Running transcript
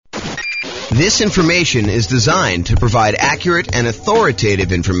This information is designed to provide accurate and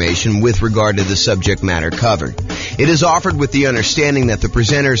authoritative information with regard to the subject matter covered. It is offered with the understanding that the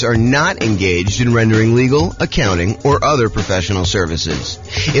presenters are not engaged in rendering legal, accounting, or other professional services.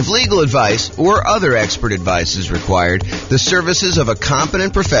 If legal advice or other expert advice is required, the services of a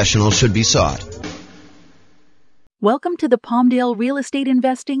competent professional should be sought. Welcome to the Palmdale Real Estate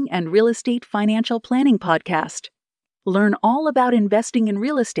Investing and Real Estate Financial Planning Podcast. Learn all about investing in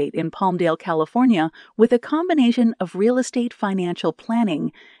real estate in Palmdale, California, with a combination of real estate financial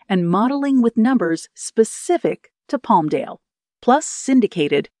planning and modeling with numbers specific to Palmdale, plus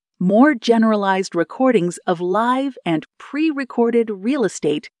syndicated, more generalized recordings of live and pre-recorded real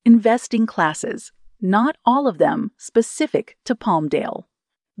estate investing classes, not all of them specific to Palmdale.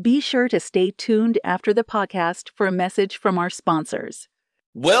 Be sure to stay tuned after the podcast for a message from our sponsors.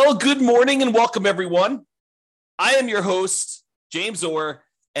 Well, good morning and welcome, everyone. I am your host, James Orr,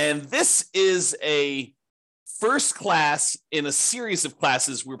 and this is a first class in a series of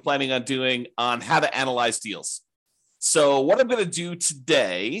classes we're planning on doing on how to analyze deals. So what I'm going to do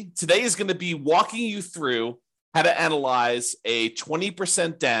today is going to be walking you through how to analyze a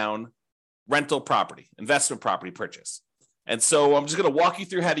 20% down rental property, investment property purchase. And so I'm just going to walk you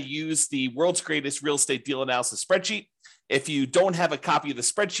through how to use the world's greatest real estate deal analysis spreadsheet. If you don't have a copy of the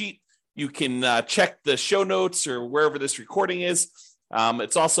spreadsheet, you can check the show notes or wherever this recording is.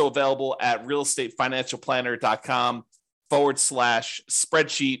 It's also available at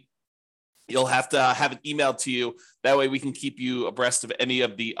realestateFinancialPlanner.com/spreadsheet. You'll have to have it emailed to you. That way we can keep you abreast of any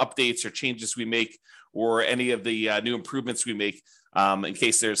of the updates or changes we make or any of the new improvements we make in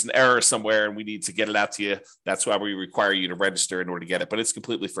case there's an error somewhere and we need to get it out to you. That's why we require you to register in order to get it, but it's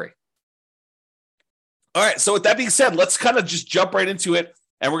completely free. All right, so with that being said, let's kind of just jump right into it.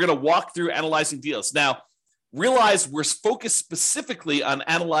 And we're going to walk through analyzing deals. Now, realize we're focused specifically on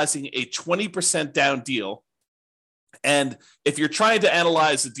analyzing a 20% down deal. And if you're trying to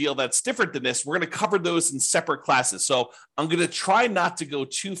analyze a deal that's different than this, we're going to cover those in separate classes. So I'm going to try not to go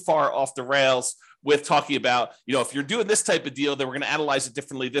too far off the rails with talking about, if you're doing this type of deal, then we're going to analyze it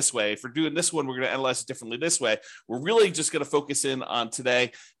differently this way. If we're doing this one, we're going to analyze it differently this way. We're really just going to focus in on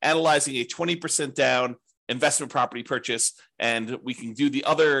today, analyzing a 20% down investment property purchase, and we can do the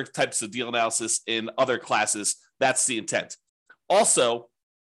other types of deal analysis in other classes. That's the intent. Also,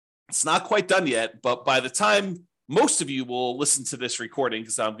 it's not quite done yet, but by the time most of you will listen to this recording,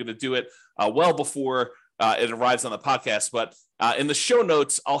 because I'm going to do it well before it arrives on the podcast, but in the show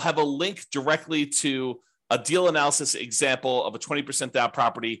notes, I'll have a link directly to a deal analysis example of a 20% down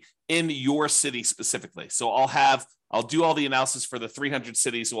property in your city specifically. So I'll do all the analysis for the 300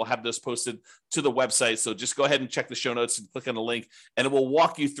 cities. We'll have those posted to the website. So just go ahead and check the show notes and click on the link, and it will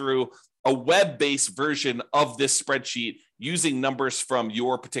walk you through a web-based version of this spreadsheet using numbers from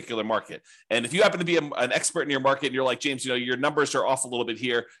your particular market. And if you happen to be an expert in your market and you're like, James, your numbers are off a little bit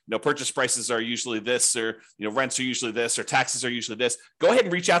here. Purchase prices are usually this, or, rents are usually this, or taxes are usually this. Go ahead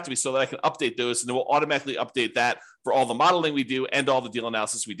and reach out to me so that I can update those, and it will automatically update that for all the modeling we do and all the deal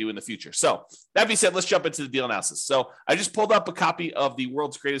analysis we do in the future. So that being said, let's jump into the deal analysis. So I just pulled up a copy of the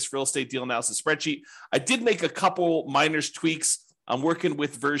world's greatest real estate deal analysis spreadsheet. I did make a couple minor tweaks. I'm working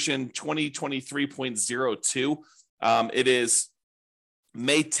with version 2023.02. It is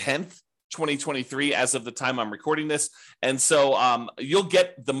May 10th, 2023, as of the time I'm recording this. And so you'll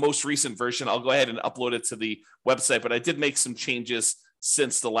get the most recent version. I'll go ahead and upload it to the website, but I did make some changes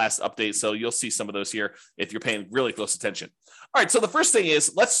since the last update. So you'll see some of those here if you're paying really close attention. All right, so the first thing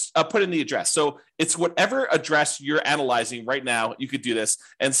is let's put in the address. So it's whatever address you're analyzing right now, you could do this.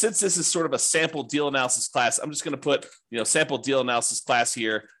 And since this is sort of a sample deal analysis class, I'm just going to put, sample deal analysis class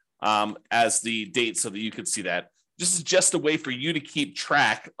here as the date so that you can see that. This is just a way for you to keep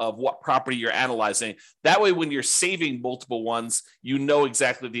track of what property you're analyzing. That way, when you're saving multiple ones, you know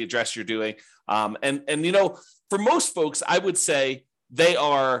exactly the address you're doing. And for most folks, I would say they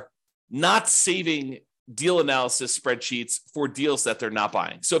are not saving deal analysis spreadsheets for deals that they're not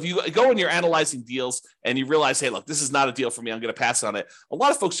buying. So if you go and you're analyzing deals and you realize, hey, look, this is not a deal for me, I'm going to pass on it. A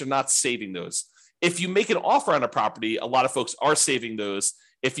lot of folks are not saving those. If you make an offer on a property, a lot of folks are saving those.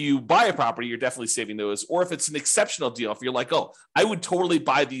 If you buy a property, you're definitely saving those. Or if it's an exceptional deal, if you're like, oh, I would totally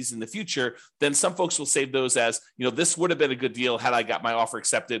buy these in the future, then some folks will save those as, this would have been a good deal had I got my offer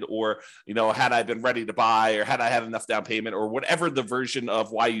accepted, or, had I been ready to buy, or had I had enough down payment, or whatever the version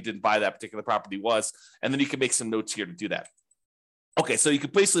of why you didn't buy that particular property was. And then you can make some notes here to do that. Okay, so you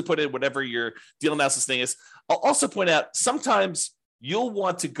can basically put in whatever your deal analysis thing is. I'll also point out sometimes you'll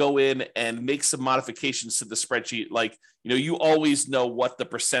want to go in and make some modifications to the spreadsheet. Like, you always know what the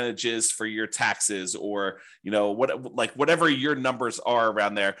percentage is for your taxes, or, whatever your numbers are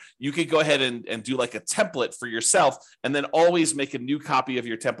around there. You could go ahead and do like a template for yourself, and then always make a new copy of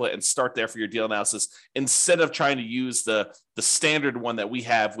your template and start there for your deal analysis, instead of trying to use the standard one that we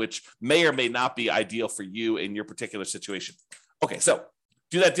have, which may or may not be ideal for you in your particular situation. Okay, so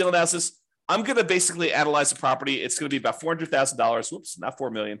do that deal analysis. I'm going to basically analyze the property. It's going to be about $400,000. Whoops, not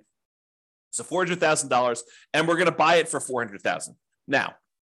 $4 million. So $400,000, and we're going to buy it for $400,000. Now,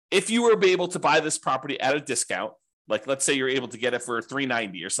 if you were able to buy this property at a discount, like let's say you're able to get it for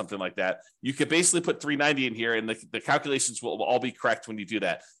 $390 or something like that, you could basically put $390 in here, and the calculations will all be correct when you do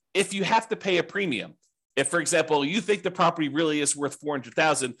that. If you have to pay a premium, if, for example, you think the property really is worth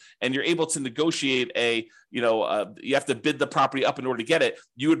 $400,000 and you're able to negotiate you have to bid the property up in order to get it,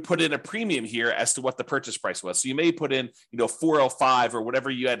 you would put in a premium here as to what the purchase price was. So you may put in, $405 or whatever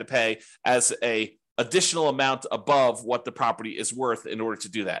you had to pay as a additional amount above what the property is worth in order to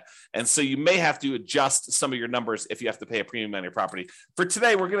do that. And so you may have to adjust some of your numbers if you have to pay a premium on your property. For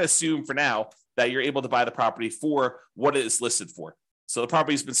today, we're going to assume for now that you're able to buy the property for what it is listed for. So the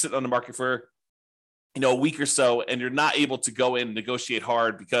property's been sitting on the market for a week or so, and you're not able to go in and negotiate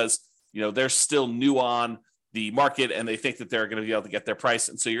hard because, they're still new on the market and they think that they're going to be able to get their price.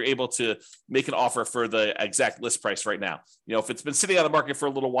 And so you're able to make an offer for the exact list price right now. If it's been sitting on the market for a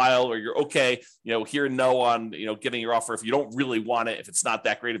little while, or you're okay, hear no on, getting your offer. If you don't really want it, if it's not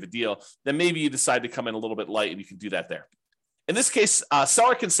that great of a deal, then maybe you decide to come in a little bit light, and you can do that there. In this case,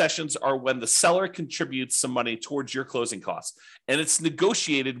 seller concessions are when the seller contributes some money towards your closing costs, and it's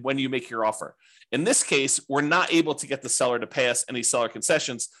negotiated when you make your offer. In this case, we're not able to get the seller to pay us any seller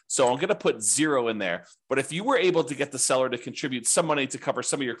concessions, so I'm going to put 0 in there. But if you were able to get the seller to contribute some money to cover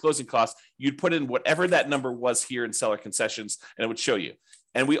some of your closing costs, you'd put in whatever that number was here in seller concessions, and it would show you.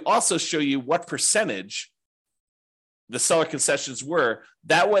 And we also show you what percentage the seller concessions were.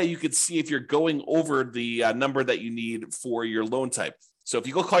 That way you could see if you're going over the number that you need for your loan type. So if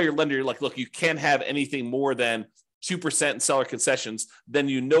you go call your lender, you're like, look, you can't have anything more than 2% in seller concessions, then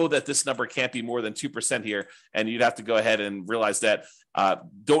you know that this number can't be more than 2% here. And you'd have to go ahead and realize that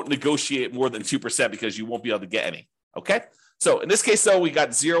don't negotiate more than 2% because you won't be able to get any. Okay. So in this case, though, we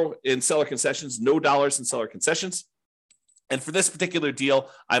got 0 in seller concessions, no dollars in seller concessions. And for this particular deal,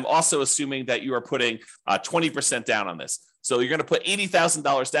 I'm also assuming that you are putting 20% down on this. So you're going to put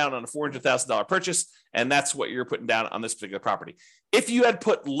 $80,000 down on a $400,000 purchase, and that's what you're putting down on this particular property. If you had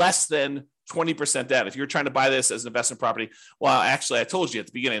put less than 20% down, if you're trying to buy this as an investment property, well, actually, I told you at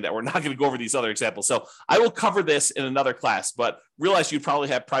the beginning that we're not going to go over these other examples. So I will cover this in another class, but realize you'd probably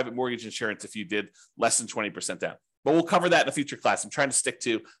have private mortgage insurance if you did less than 20% down. But we'll cover that in a future class. I'm trying to stick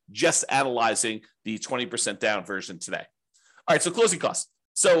to just analyzing the 20% down version today. All right, so closing costs.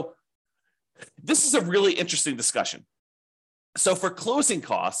 So this is a really interesting discussion. So for closing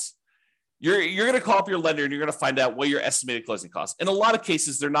costs, you're going to call up your lender and you're going to find out what your estimated closing costs. In a lot of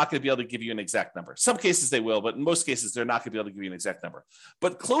cases, they're not going to be able to give you an exact number. Some cases they will, but in most cases, they're not going to be able to give you an exact number.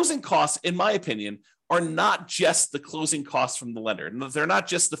 But closing costs, in my opinion, are not just the closing costs from the lender. They're not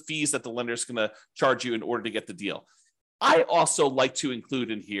just the fees that the lender is going to charge you in order to get the deal. I also like to include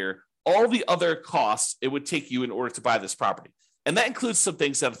in here all the other costs it would take you in order to buy this property. And that includes some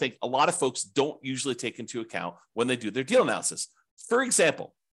things that I think a lot of folks don't usually take into account when they do their deal analysis. For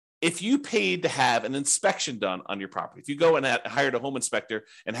example, if you paid to have an inspection done on your property, if you go and hired a home inspector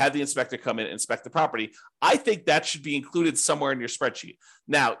and had the inspector come in and inspect the property, I think that should be included somewhere in your spreadsheet.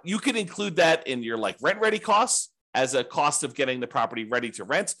 Now, you can include that in your rent ready costs as a cost of getting the property ready to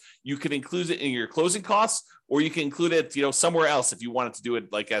rent. You can include it in your closing costs, or you can include it, somewhere else if you wanted to do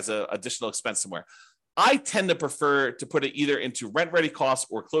it as an additional expense somewhere. I tend to prefer to put it either into rent ready costs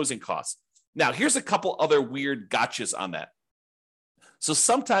or closing costs. Now, here's a couple other weird gotchas on that. So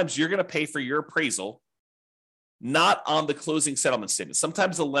sometimes you're going to pay for your appraisal, not on the closing settlement statement.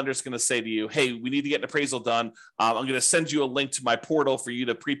 Sometimes the lender is going to say to you, hey, we need to get an appraisal done. I'm going to send you a link to my portal for you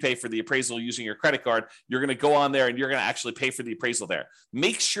to prepay for the appraisal using your credit card. You're going to go on there and you're going to actually pay for the appraisal there.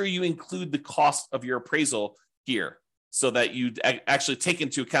 Make sure you include the cost of your appraisal here so that you actually take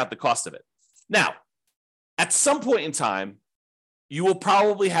into account the cost of it. Now, at some point in time, you will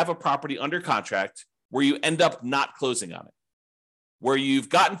probably have a property under contract where you end up not closing on it, where you've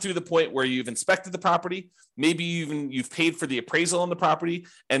gotten through the point where you've inspected the property, maybe you've paid for the appraisal on the property,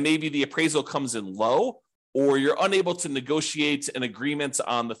 and maybe the appraisal comes in low, or you're unable to negotiate an agreement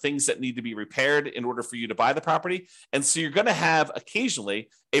on the things that need to be repaired in order for you to buy the property. And so you're going to have occasionally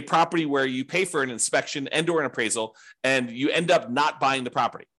a property where you pay for an inspection and or an appraisal, and you end up not buying the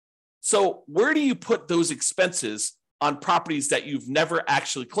property. So where do you put those expenses on properties that you've never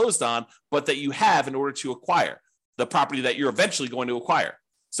actually closed on, but that you have in order to acquire the property that you're eventually going to acquire.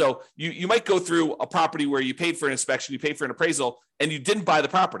 So you might go through a property where you paid for an inspection, you paid for an appraisal, and you didn't buy the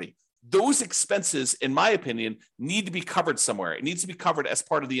property. Those expenses, in my opinion, need to be covered somewhere. It needs to be covered as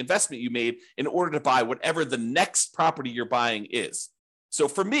part of the investment you made in order to buy whatever the next property you're buying is. So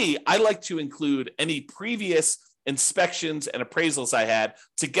for me, I like to include any previous inspections and appraisals I had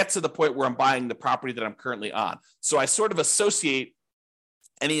to get to the point where I'm buying the property that I'm currently on. So I sort of associate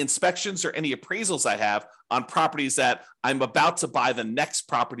any inspections or any appraisals I have on properties that I'm about to buy the next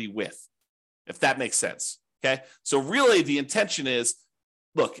property with, if that makes sense. Okay. So really the intention is,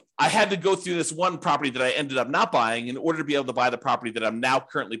 look, I had to go through this one property that I ended up not buying in order to be able to buy the property that I'm now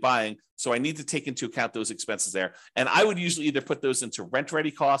currently buying. So I need to take into account those expenses there. And I would usually either put those into rent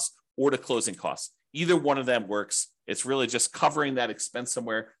ready costs or to closing costs. Either one of them works. It's really just covering that expense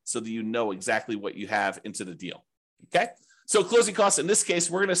somewhere so that you know exactly what you have into the deal. Okay. So closing costs, in this case,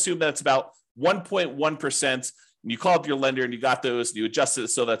 we're going to assume that it's about 1.1%. You call up your lender and you got those, and you adjust it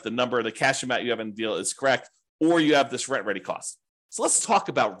so that the number, the cash amount you have in the deal is correct, or you have this rent ready cost. So let's talk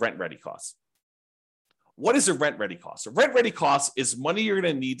about rent ready costs. What is a rent ready cost? A rent ready cost is money you're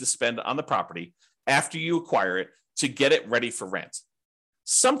going to need to spend on the property after you acquire it to get it ready for rent.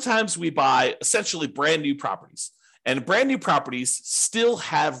 Sometimes we buy essentially brand new properties, and brand new properties still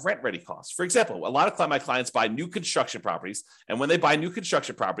have rent ready costs. For example, a lot of my clients buy new construction properties, and when they buy new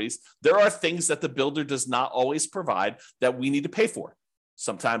construction properties, there are things that the builder does not always provide that we need to pay for.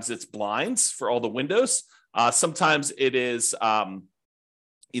 Sometimes it's blinds for all the windows. Sometimes it is,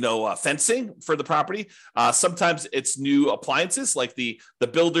 fencing for the property. Sometimes it's new appliances, like the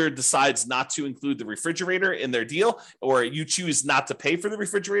builder decides not to include the refrigerator in their deal, or you choose not to pay for the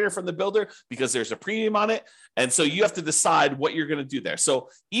refrigerator from the builder because there's a premium on it. And so you have to decide what you're going to do there. So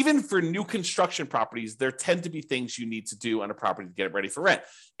even for new construction properties, there tend to be things you need to do on a property to get it ready for rent.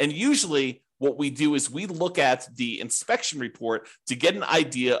 And usually what we do is we look at the inspection report to get an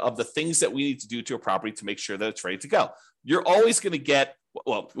idea of the things that we need to do to a property to make sure that it's ready to go. You're always going to get,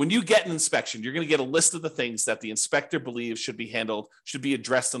 when you get an inspection, you're going to get a list of the things that the inspector believes should be handled, should be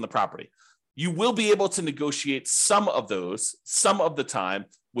addressed on the property. You will be able to negotiate some of those, some of the time,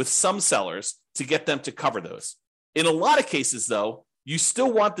 with some sellers to get them to cover those. In a lot of cases, though, you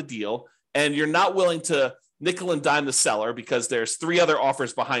still want the deal and you're not willing to nickel and dime the seller because there's 3 other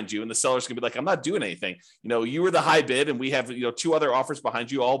offers behind you, and the seller's gonna be like, I'm not doing anything. You were the high bid, and we have 2 other offers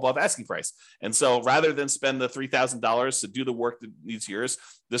behind you, all above asking price. And so rather than spend the $3,000 to do the work that needs yours,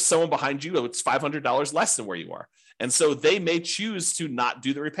 there's someone behind you it's $500 less than where you are. And so they may choose to not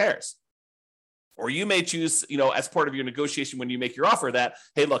do the repairs. Or you may choose, as part of your negotiation when you make your offer that,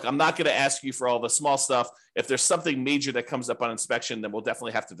 hey, look, I'm not going to ask you for all the small stuff. If there's something major that comes up on inspection, then we'll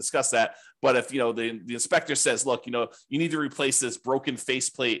definitely have to discuss that. But if, the inspector says, look, you need to replace this broken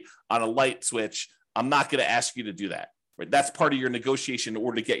faceplate on a light switch, I'm not going to ask you to do that. Right? That's part of your negotiation in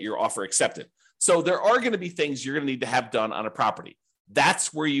order to get your offer accepted. So there are going to be things you're going to need to have done on a property.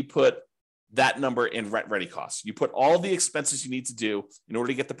 That's where you put that number in rent ready costs. You put all the expenses you need to do in order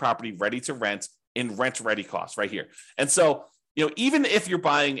to get the property ready to rent in rent ready costs right here. And so, even if you're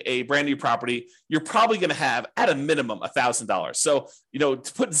buying a brand new property, you're probably going to have at a minimum $1,000. So,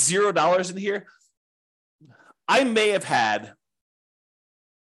 to put $0 in here, I may have had,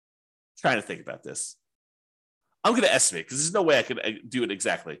 trying to think about this. I'm going to estimate because there's no way I could do it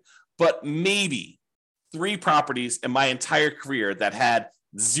exactly, but maybe 3 properties in my entire career that had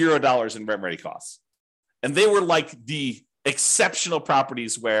 $0 in rent ready costs. And they were like the exceptional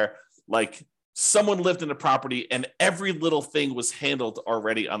properties where someone lived in a property and every little thing was handled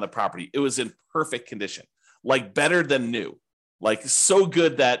already on the property. It was in perfect condition, better than new, so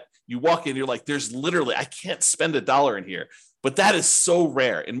good that you walk in, you're like, there's literally, I can't spend $1 in here. But that is so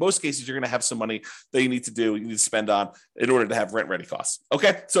rare. In most cases, you're going to have some money that you need to spend on in order to have rent ready costs.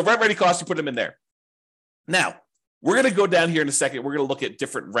 Okay. So rent ready costs, you put them in there. Now, we're going to go down here in a second. We're going to look at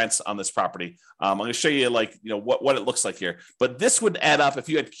different rents on this property. I'm going to show you what it looks like here. But this would add up if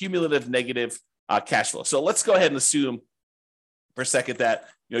you had cumulative negative cash flow. So let's go ahead and assume for a second that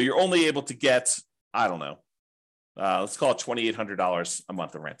you're only able to get, I don't know, let's call it $2,800 a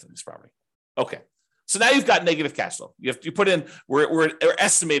month of rent on this property. Okay. So now you've got negative cash flow. You put in, we're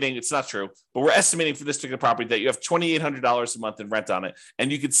estimating, it's not true, but we're estimating for this particular property that you have $2,800 a month in rent on it.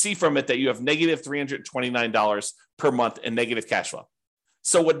 And you can see from it that you have negative $329 per month in negative cash flow.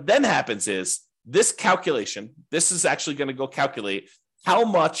 So what then happens is this calculation, this is actually going to go calculate how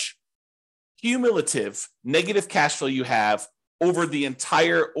much cumulative negative cash flow you have over the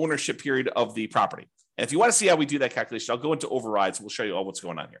entire ownership period of the property. And if you want to see how we do that calculation, I'll go into overrides. We'll show you all what's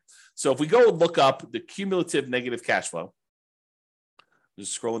going on here. So if we go look up the cumulative negative cash flow,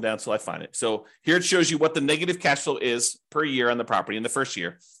 just scrolling down until I find it. So here it shows you what the negative cash flow is per year on the property in the first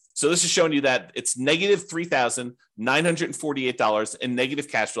year. So this is showing you that it's negative $3,948 in negative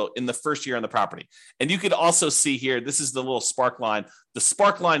cash flow in the first year on the property. And you could also see here, this is the little spark line. The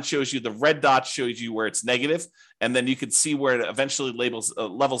spark line shows you, the red dot shows you where it's negative, and then you can see where it eventually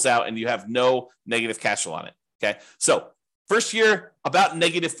levels out and you have no negative cash flow on it. Okay. So first year, about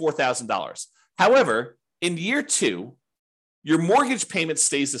negative $4,000. However, in year 2, your mortgage payment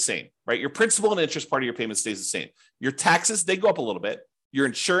stays the same, right? Your principal and interest part of your payment stays the same. Your taxes, they go up a little bit. Your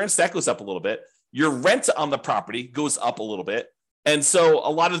insurance, that goes up a little bit. Your rent on the property goes up a little bit. And so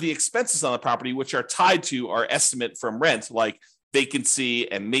a lot of the expenses on the property, which are tied to our estimate from rent, like vacancy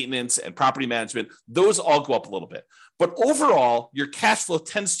and maintenance and property management, those all go up a little bit. But overall, your cash flow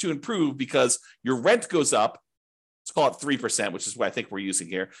tends to improve because your rent goes up. Let's call it 3%, which is what I think we're using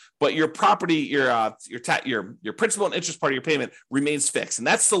here. But your property, your principal and interest part of your payment remains fixed. And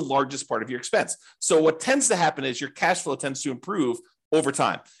that's the largest part of your expense. So what tends to happen is your cash flow tends to improve over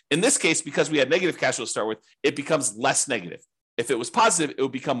time. In this case, because we had negative cash flow to start with, it becomes less negative. If it was positive, it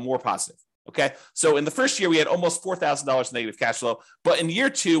would become more positive. Okay. So in the first year, we had almost $4,000 negative cash flow, but in year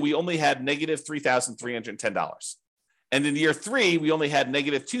 2, we only had negative $3,310. And in year 3, we only had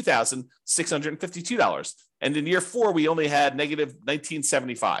negative $2,652. And in year 4, we only had negative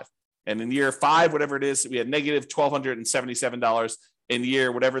 $1,975. And in year 5, whatever it is, we had negative $1,277. In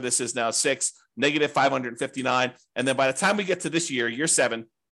year, whatever this is now, 6, negative $559. And then by the time we get to this year, year 7,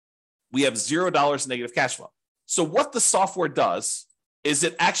 we have $0 negative cash flow. So what the software does is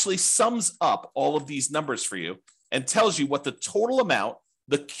it actually sums up all of these numbers for you and tells you what the total amount,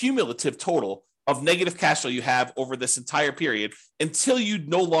 the cumulative total of negative cash flow you have over this entire period until you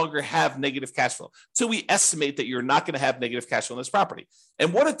no longer have negative cash flow. So we estimate that you're not going to have negative cash flow on this property.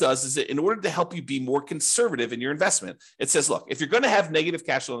 And what it does is that in order to help you be more conservative in your investment, it says, look, if you're going to have negative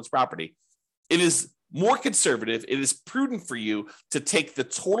cash flow on this property, it is more conservative. It is prudent for you to take the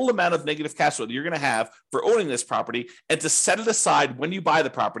total amount of negative cash flow that you're going to have for owning this property and to set it aside when you buy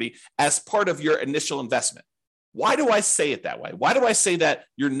the property as part of your initial investment. Why do I say it that way? Why do I say that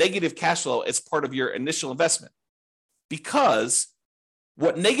your negative cash flow is part of your initial investment? Because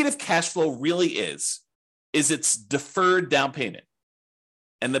what negative cash flow really is it's deferred down payment.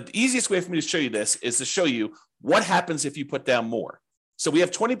 And the easiest way for me to show you this is to show you what happens if you put down more. So we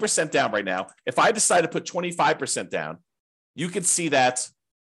have 20% down right now. If I decide to put 25% down, you can see that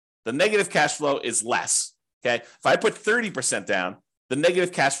the negative cash flow is less. Okay. If I put 30% down, the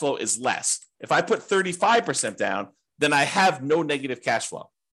negative cash flow is less. If I put 35% down, then I have no negative cash flow.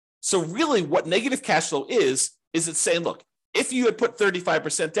 So really what negative cash flow is it's saying, look, if you had put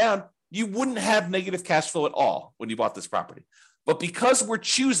 35% down, you wouldn't have negative cash flow at all when you bought this property. But because we're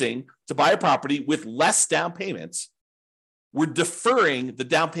choosing to buy a property with less down payments, we're deferring the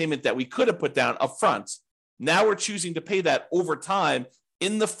down payment that we could have put down up front. Now we're choosing to pay that over time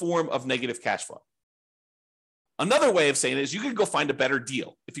in the form of negative cash flow. Another way of saying it is you could go find a better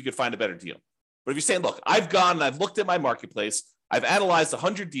deal if you could find a better deal. But if you're saying, look, I've gone and I've looked at my marketplace, I've analyzed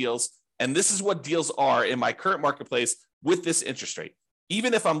 100 deals, and this is what deals are in my current marketplace with this interest rate,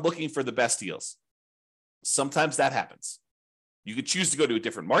 even if I'm looking for the best deals. Sometimes that happens. You could choose to go to a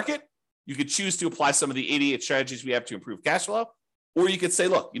different market. You could choose to apply some of the 88 strategies we have to improve cash flow. Or you could say,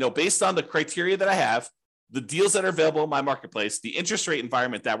 look, based on the criteria that I have, the deals that are available in my marketplace, the interest rate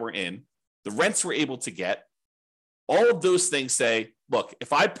environment that we're in, the rents we're able to get, all of those things say, look,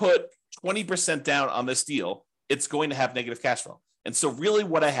 if I put 20% down on this deal, it's going to have negative cash flow. And so really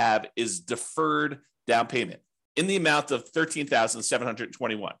what I have is deferred down payment in the amount of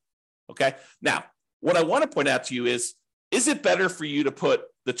 $13,721. Okay. Now, what I want to point out to you is it better for you to put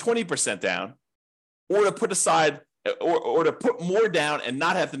the 20% down or to put aside or to put more down and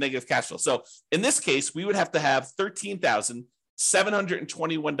not have the negative cash flow? So in this case, we would have to have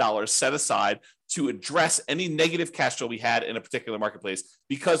 $13,721 set aside to address any negative cash flow we had in a particular marketplace,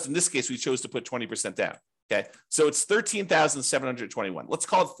 because in this case, we chose to put 20% down. Okay. So it's $13,721. Let's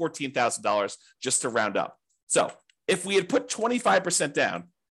call it $14,000 just to round up. So if we had put 25% down,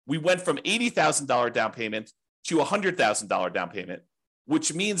 we went from $80,000 down payment to $100,000 down payment,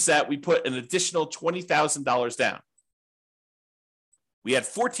 which means that we put an additional $20,000 down. We had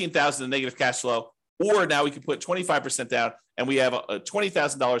 $14,000 in negative cash flow, or now we can put 25% down and we have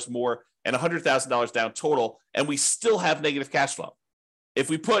 $20,000 more and $100,000 down total, and we still have negative cash flow. If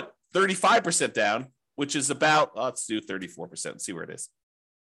we put 35% down, which is about, let's do 34% and see where it is.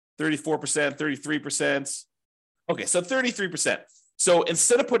 34%, 33%. Okay, so 33%. So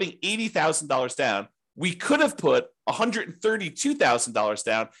instead of putting $80,000 down, we could have put $132,000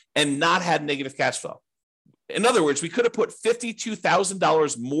 down and not had negative cash flow. In other words, we could have put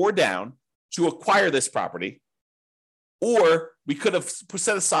 $52,000 more down to acquire this property, or we could have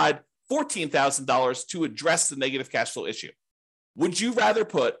set aside $14,000 to address the negative cash flow issue. Would you rather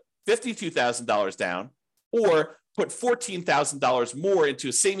put $52,000 down or put $14,000 more into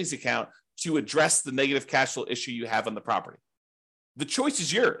a savings account to address the negative cash flow issue you have on the property? The choice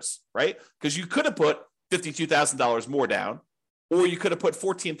is yours, right? Because you could have put $52,000 more down, or you could have put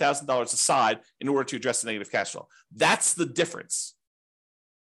 $14,000 aside in order to address the negative cash flow. That's the difference,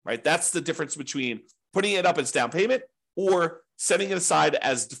 right? That's the difference between putting it up as down payment or setting it aside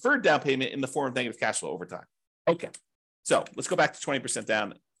as deferred down payment in the form of negative cash flow over time. Okay, so let's go back to 20%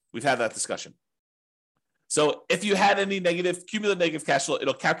 down. We've had that discussion. So if you had any cumulative negative cash flow,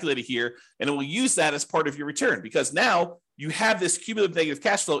 it'll calculate it here, and it will use that as part of your return, because now you have this cumulative negative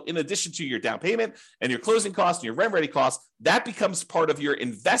cash flow in addition to your down payment and your closing costs and your rent ready costs. That becomes part of your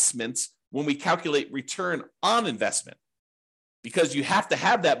investment when we calculate return on investment, because you have to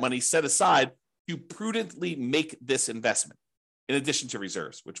have that money set aside to prudently make this investment in addition to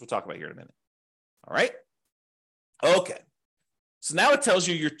reserves, which we'll talk about here in a minute. All right. Okay. So now it tells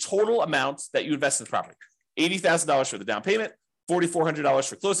you your total amount that you invest in the property. $80,000 for the down payment, $4,400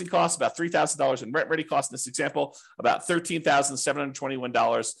 for closing costs, about $3,000 in rent ready costs in this example, about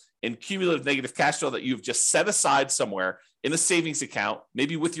 $13,721 in cumulative negative cash flow that you've just set aside somewhere in a savings account,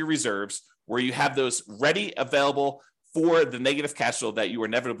 maybe with your reserves, where you have those ready, available for the negative cash flow that you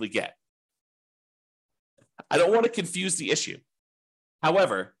inevitably get. I don't want to confuse the issue.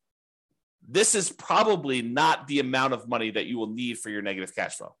 However, this is probably not the amount of money that you will need for your negative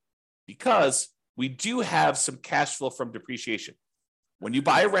cash flow, because we do have some cash flow from depreciation. When you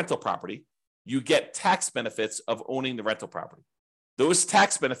buy a rental property, you get tax benefits of owning the rental property. Those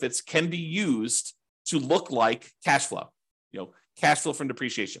tax benefits can be used to look like cash flow, cash flow from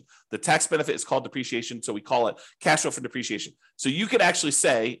depreciation. The tax benefit is called depreciation, so we call it cash flow from depreciation. So you could actually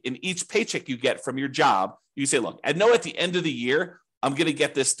say in each paycheck you get from your job, you say, look, I know at the end of the year, I'm going to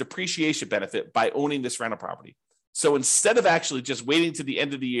get this depreciation benefit by owning this rental property. So instead of actually just waiting to the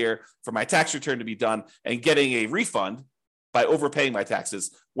end of the year for my tax return to be done and getting a refund by overpaying my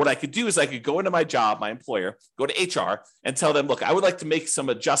taxes, what I could do is I could go into my job, my employer, go to HR and tell them, look, I would like to make some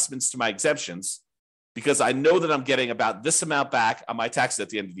adjustments to my exemptions because I know that I'm getting about this amount back on my taxes at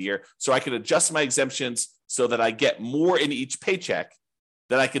the end of the year. So I can adjust my exemptions so that I get more in each paycheck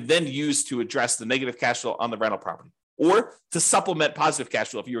that I could then use to address the negative cash flow on the rental property, or to supplement positive cash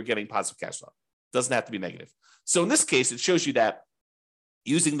flow if you were getting positive cash flow. It doesn't have to be negative. So in this case, it shows you that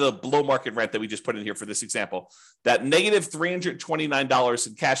using the below market rent that we just put in here for this example, that negative $329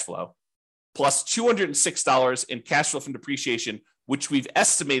 in cash flow plus $206 in cash flow from depreciation, which we've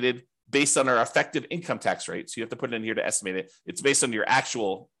estimated based on our effective income tax rate. So you have to put it in here to estimate it. It's based on your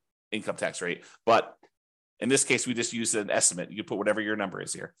actual income tax rate. But in this case, we just use an estimate. You can put whatever your number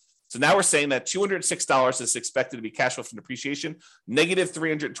is here. So now we're saying that $206 is expected to be cash flow from depreciation, negative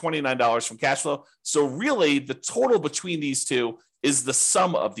 $329 from cash flow. So really the total between these two is the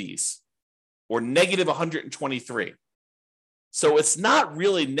sum of these, or negative 123. So it's not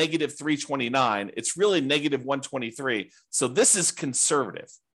really negative 329, it's really negative 123. So this is conservative.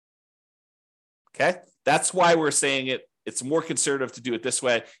 Okay, that's why we're saying it's more conservative to do it this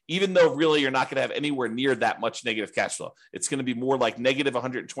way, even though really you're not going to have anywhere near that much negative cash flow. It's going to be more like negative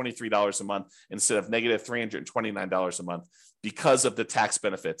 $123 a month instead of negative $329 a month because of the tax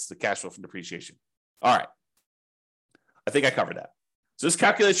benefits, the cash flow from depreciation. All right. I think I covered that. So this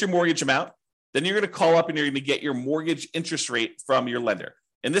calculates your mortgage amount. Then you're going to call up and you're going to get your mortgage interest rate from your lender.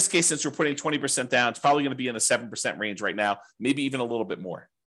 In this case, since we're putting 20% down, it's probably going to be in the 7% range right now, maybe even a little bit more.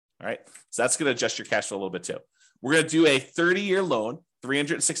 All right. So that's going to adjust your cash flow a little bit too. We're going to do a 30-year loan,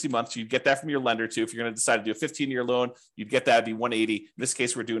 360 months. You'd get that from your lender too. If you're going to decide to do a 15-year loan, you'd get that, it'd be 180. In this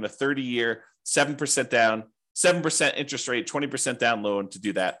case, we're doing a 30-year, 7% down, 7% interest rate, 20% down loan to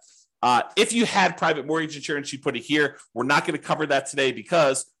do that. If you had private mortgage insurance, you'd put it here. We're not going to cover that today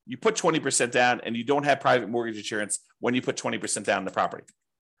because you put 20% down and you don't have private mortgage insurance when you put 20% down in the property.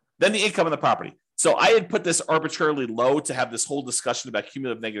 Then the income of the property. So I had put this arbitrarily low to have this whole discussion about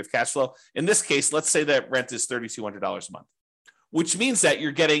cumulative negative cash flow. In this case, let's say that rent is $3,200 a month, which means that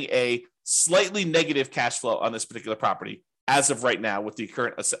you're getting a slightly negative cash flow on this particular property as of right now with the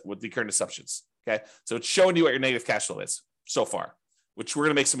current assumptions. Okay, so it's showing you what your negative cash flow is so far, which we're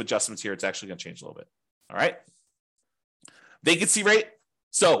going to make some adjustments here. It's actually going to change a little bit. All right. Vacancy rate.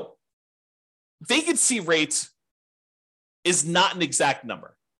 So vacancy rate is not an exact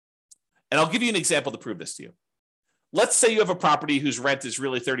number. And I'll give you an example to prove this to you. let's say you have a property whose rent is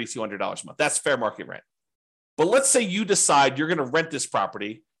really $3,200 a month. That's fair market rent. But let's say you decide you're going to rent this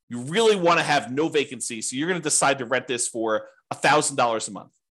property. You really want to have no vacancy. So you're going to decide to rent this for $1,000 a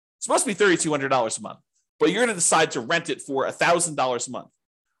month. It's supposed to be $3,200 a month, but you're going to decide to rent it for $1,000 a month.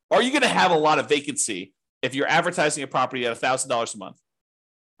 Are you going to have a lot of vacancy if you're advertising a property at $1,000 a month?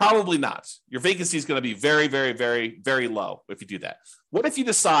 Probably not. Your vacancy is going to be very, very, very, very low if you do that. What if you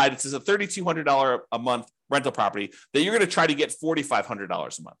decide it's a $3,200 a month rental property that you're going to try to get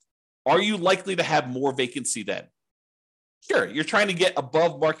 $4,500 a month? Are you likely to have more vacancy then? Sure, you're trying to get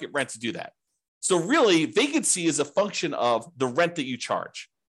above market rent to do that. So really, vacancy is a function of the rent that you charge.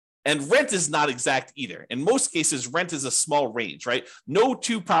 And rent is not exact either. In most cases, rent is a small range, right? No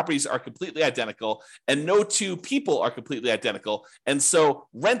two properties are completely identical, and no two people are completely identical. And so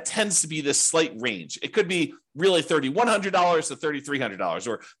rent tends to be this slight range. It could be really $3,100 to $3,300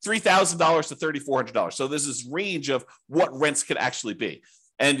 or $3,000 to $3,400. So there's this range of what rents could actually be.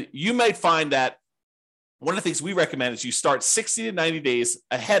 And you might find that one of the things we recommend is you start 60 to 90 days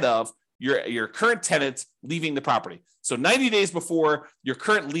ahead of your current tenant leaving the property. So 90 days before your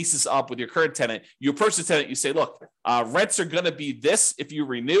current lease is up with your current tenant, you approach the tenant, you say, look, rents are going to be this if you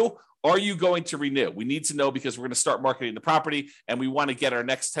renew. Are you going to renew? We need to know because we're going to start marketing the property and we want to get our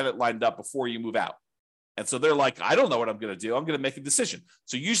next tenant lined up before you move out. And so they're like, I don't know what I'm going to do. I'm going to make a decision.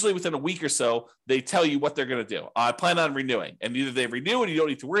 So usually within a week or so, they tell you what they're going to do. I plan on renewing. And either they renew and you don't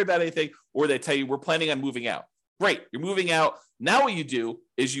need to worry about anything, or they tell you we're planning on moving out. Great, you're moving out. Now what you do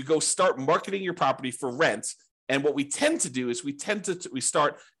is you go start marketing your property for rent. And what we tend to do is we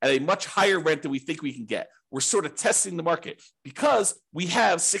start at a much higher rent than we think we can get. We're sort of testing the market because we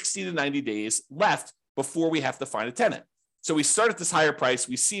have 60 to 90 days left before we have to find a tenant. So we start at this higher price.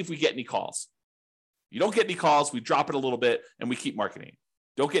 We see if we get any calls. You don't get any calls, we drop it a little bit and we keep marketing.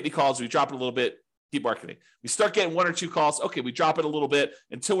 Don't get any calls, we drop it a little bit, keep marketing. We start getting one or two calls. Okay, we drop it a little bit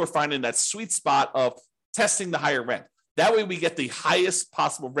until we're finding that sweet spot of testing the higher rent. That way we get the highest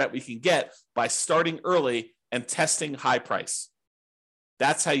possible rent we can get by starting early and testing high price.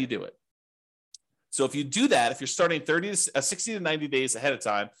 That's how you do it. So if you do that, if you're starting 60 to 90 days ahead of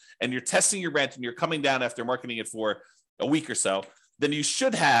time and you're testing your rent and you're coming down after marketing it for a week or so, then you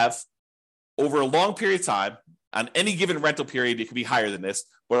should have, over a long period of time, on any given rental period, it could be higher than this,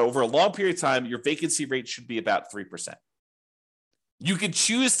 but over a long period of time, your vacancy rate should be about 3%. You could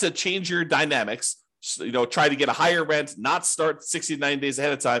choose to change your dynamics, try to get a higher rent, not start 60 to 90 days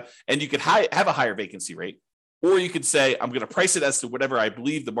ahead of time, and you could have a higher vacancy rate. Or you could say, I'm going to price it as to whatever I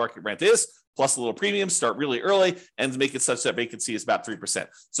believe the market rent is, plus a little premium, start really early, and make it such that vacancy is about 3%.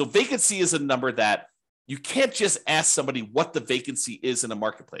 So vacancy is a number that you can't just ask somebody what the vacancy is in a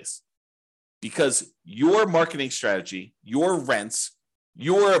marketplace, because your marketing strategy, your rents,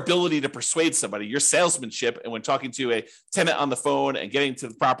 your ability to persuade somebody, your salesmanship, and when talking to a tenant on the phone and getting to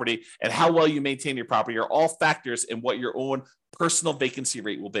the property, and how well you maintain your property are all factors in what your own personal vacancy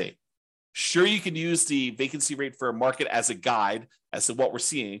rate will be. Sure, you can use the vacancy rate for a market as a guide as to what we're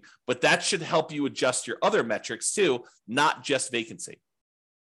seeing, but that should help you adjust your other metrics too, not just vacancy.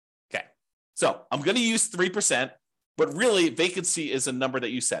 Okay, so I'm going to use 3%, but really vacancy is a number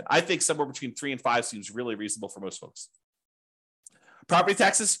that you said. I think somewhere between 3 and 5 seems really reasonable for most folks. Property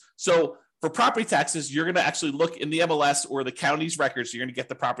taxes. So for property taxes, you're going to actually look in the MLS or the county's records. You're going to get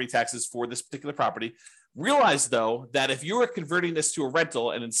the property taxes for this particular property. Realize, though, that if you are converting this to a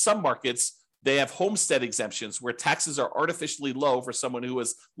rental, and in some markets, they have homestead exemptions where taxes are artificially low for someone who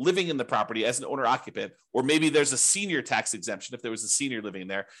is living in the property as an owner-occupant, or maybe there's a senior tax exemption if there was a senior living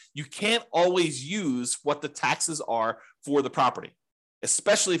there. You can't always use what the taxes are for the property,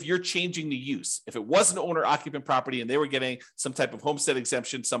 especially if you're changing the use. If it was an owner-occupant property and they were getting some type of homestead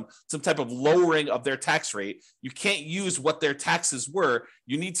exemption, some type of lowering of their tax rate, you can't use what their taxes were.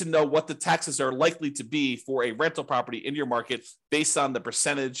 You need to know what the taxes are likely to be for a rental property in your market based on the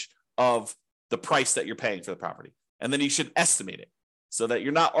percentage of the price that you're paying for the property. And then you should estimate it so that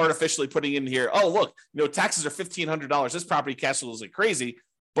you're not artificially putting in here, oh, look, taxes are $1,500. This property cash flows like crazy.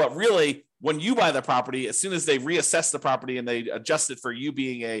 But really, when you buy the property, as soon as they reassess the property and they adjust it for you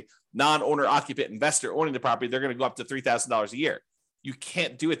being a non-owner occupant investor owning the property, they're going to go up to $3,000 a year. You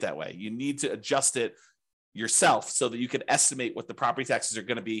can't do it that way. You need to adjust it yourself so that you can estimate what the property taxes are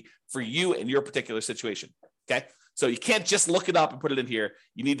going to be for you in your particular situation. Okay. So you can't just look it up and put it in here.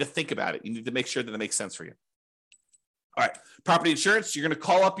 You need to think about it. You need to make sure that it makes sense for you. All right. Property insurance. You're going to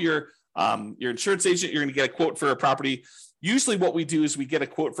call up your insurance agent. You're going to get a quote for a property. Usually what we do is we get a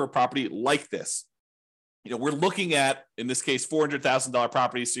quote for a property like this. We're looking at, in this case, $400,000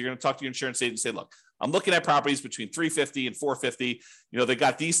 properties. So you're going to talk to your insurance agent and say, look, I'm looking at properties between $350,000 and $450,000. They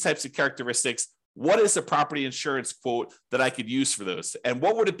got these types of characteristics. what is a property insurance quote that I could use for those? And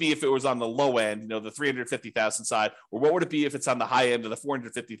what would it be if it was on the low end, the 350,000 side, or what would it be if it's on the high end of the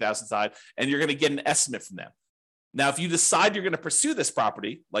 450,000 side? And you're going to get an estimate from them. Now, if you decide you're going to pursue this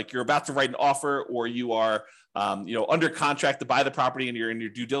property, like you're about to write an offer, or you are, under contract to buy the property and you're in your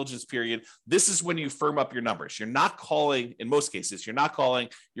due diligence period, this is when you firm up your numbers. You're not calling, in most cases, you're not calling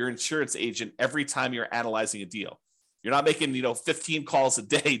your insurance agent every time you're analyzing a deal. You're not making, 15 calls a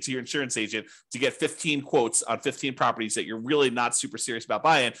day to your insurance agent to get 15 quotes on 15 properties that you're really not super serious about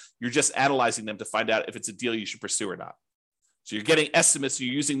buying. You're just analyzing them to find out if it's a deal you should pursue or not. So you're getting estimates,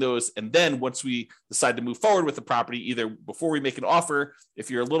 you're using those. And then once we decide to move forward with the property, either before we make an offer, if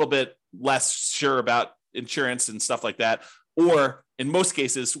you're a little bit less sure about insurance and stuff like that, or in most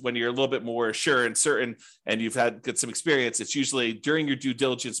cases, when you're a little bit more sure and certain and you've got some experience, it's usually during your due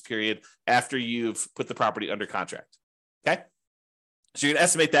diligence period after you've put the property under contract. Okay, so you're going to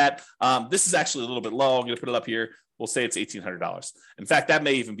estimate that. This is actually a little bit low. I'm going to put it up here. We'll say it's $1,800. In fact, that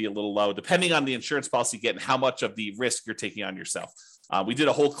may even be a little low, depending on the insurance policy you get and how much of the risk you're taking on yourself. We did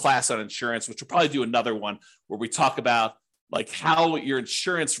a whole class on insurance, which we'll probably do another one where we talk about like how your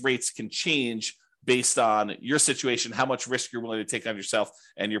insurance rates can change based on your situation, how much risk you're willing to take on yourself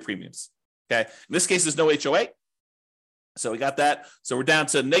and your premiums. Okay, in this case, there's no HOA. So we got that. So we're down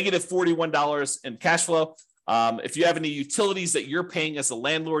to negative $41 in cash flow. If you have any utilities that you're paying as a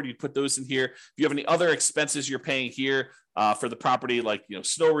landlord, you put those in here. If you have any other expenses you're paying here for the property, like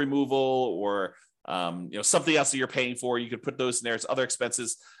snow removal or something else that you're paying for, you could put those in there as other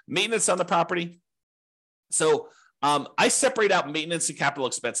expenses. Maintenance on the property. So I separate out maintenance and capital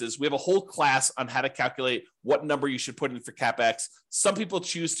expenses. We have a whole class on how to calculate what number you should put in for CapEx. Some people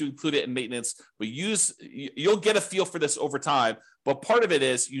choose to include it in maintenance, but you'll get a feel for this over time. But part of it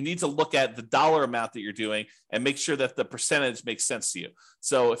is you need to look at the dollar amount that you're doing and make sure that the percentage makes sense to you.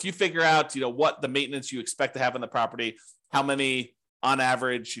 So if you figure out, what the maintenance you expect to have on the property, how many on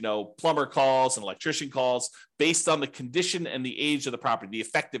average, plumber calls and electrician calls based on the condition and the age of the property, the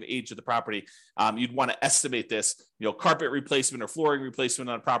effective age of the property. You'd want to estimate this, carpet replacement or flooring replacement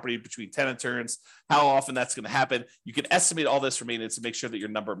on a property between tenant turns, how often that's going to happen. You can estimate all this for maintenance to make sure that your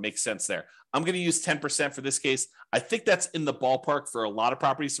number makes sense there. I'm going to use 10% for this case. I think that's in the ballpark for a lot of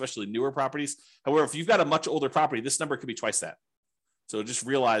properties, especially newer properties. However, if you've got a much older property, this number could be twice that. So just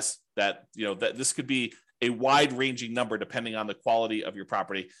realize that, that this could be a wide-ranging number depending on the quality of your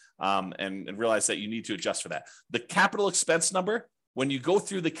property, and realize that you need to adjust for that. The capital expense number, when you go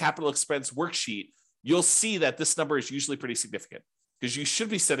through the capital expense worksheet, you'll see that this number is usually pretty significant because you should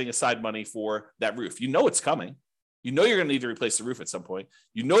be setting aside money for that roof. It's coming. You're going to need to replace the roof at some point.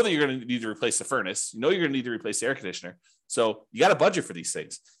 That you're going to need to replace the furnace. You're going to need to replace the air conditioner. So you got to budget for these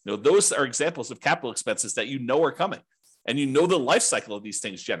things. Those are examples of capital expenses that are coming. And the life cycle of these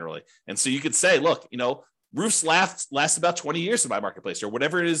things generally. And so you could say, look, roofs last about 20 years in my marketplace or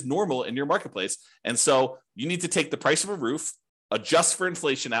whatever it is normal in your marketplace. And so you need to take the price of a roof, adjust for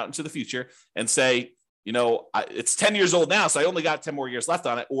inflation out into the future and say, it's 10 years old now, so I only got 10 more years left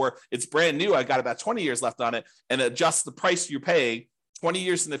on it. Or it's brand new, I got about 20 years left on it, and adjust the price you're paying 20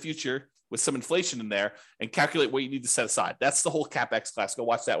 years in the future with some inflation in there and calculate what you need to set aside. That's the whole CapEx class. Go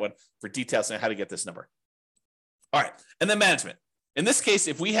watch that one for details on how to get this number. All right. And then management. In this case,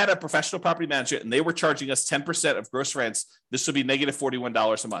 if we had a professional property manager and they were charging us 10% of gross rents, this would be negative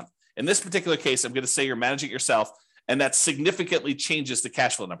 $41 a month. In this particular case, I'm going to say you're managing it yourself, and that significantly changes the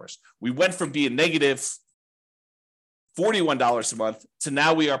cash flow numbers. We went from being negative $41 a month to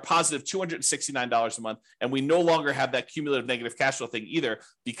now we are positive $269 a month, and we no longer have that cumulative negative cash flow thing either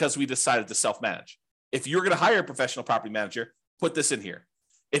because we decided to self-manage. If you're going to hire a professional property manager, put this in here.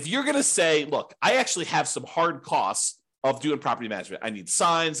 If you're going to say, look, I actually have some hard costs of doing property management. I need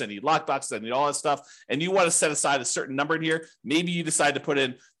signs, I need lockboxes, I need all that stuff. And you want to set aside a certain number in here. Maybe you decide to put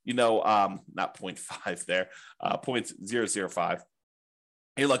in, not 0.5 there, 0.005. And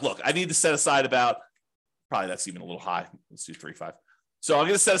you're like, look, I need to set aside about, probably that's even a little high. Let's do 3.5. So I'm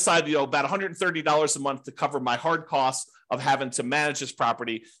going to set aside, about $130 a month to cover my hard costs of having to manage this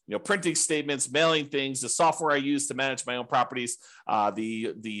property, printing statements, mailing things, the software I use to manage my own properties,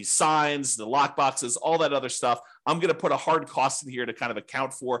 the signs, the lock boxes, all that other stuff. I'm going to put a hard cost in here to kind of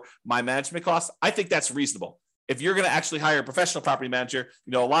account for my management costs. I think that's reasonable. If you're going to actually hire a professional property manager,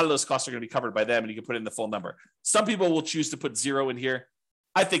 a lot of those costs are going to be covered by them, and you can put in the full number. Some people will choose to put 0 in here.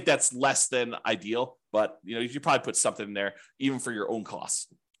 I think that's less than ideal, but you should probably put something in there even for your own costs.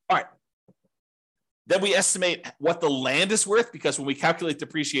 All right. Then we estimate what the land is worth, because when we calculate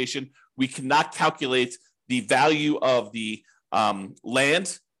depreciation, we cannot calculate the value of the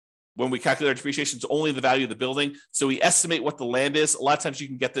land when we calculate our depreciation, it's only the value of the building. So we estimate what the land is. A lot of times you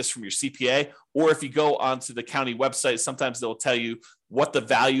can get this from your CPA, or if you go onto the county website, sometimes they'll tell you what the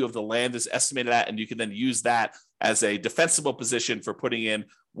value of the land is estimated at, and you can then use that as a defensible position for putting in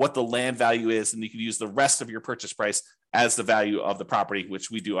what the land value is, and you can use the rest of your purchase price as the value of the property,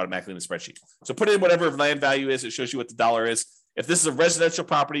 which we do automatically in the spreadsheet. So put in whatever land value is. It shows you what the dollar is. If this is a residential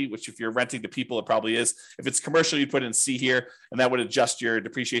property, which if you're renting to people, it probably is. If it's commercial, you put in C here, and that would adjust your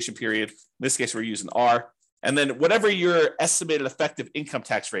depreciation period. In this case, we're using R. And then whatever your estimated effective income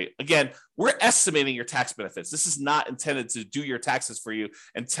tax rate, again, we're estimating your tax benefits. This is not intended to do your taxes for you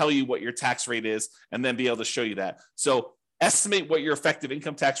and tell you what your tax rate is and then be able to show you that. So estimate what your effective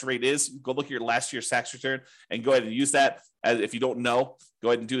income tax rate is. Go look at your last year's tax return and go ahead and use that. As if you don't know, go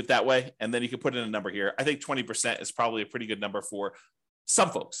ahead and do it that way. And then you can put in a number here. I think 20% is probably a pretty good number for some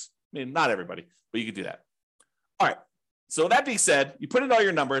folks. I mean, not everybody, but you can do that. All right. So that being said, you put in all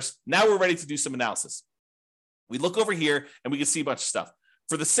your numbers. Now we're ready to do some analysis. We look over here and we can see a bunch of stuff.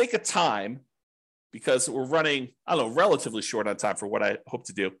 For the sake of time, because we're running, I don't know, relatively short on time for what I hope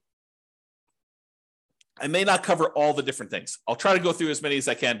to do, I may not cover all the different things. I'll try to go through as many as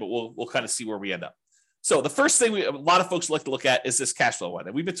I can, but we'll kind of see where we end up. So the first thing a lot of folks like to look at is this cash flow one.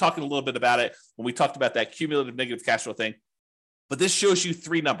 And we've been talking a little bit about it when we talked about that cumulative negative cash flow thing. But this shows you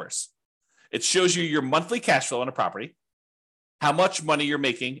three numbers. It shows you your monthly cash flow on a property, how much money you're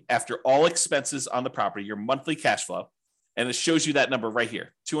making after all expenses on the property, your monthly cash flow. And it shows you that number right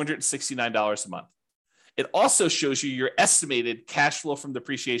here, $269 a month. It also shows you your estimated cash flow from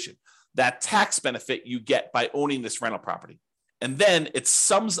depreciation, that tax benefit you get by owning this rental property. And then it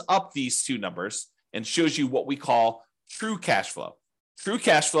sums up these two numbers and shows you what we call true cash flow. True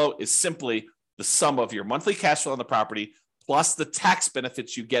cash flow is simply the sum of your monthly cash flow on the property plus the tax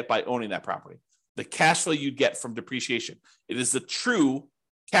benefits you get by owning that property, the cash flow you get from depreciation. It is the true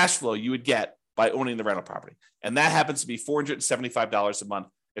cash flow you would get by owning the rental property. And that happens to be $475 a month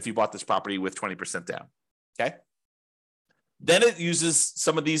if you bought this property with 20% down, okay? Then it uses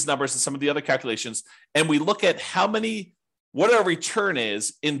some of these numbers and some of the other calculations, and we look at what our return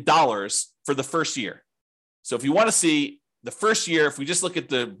is in dollars for the first year. So if you want to see the first year, if we just look at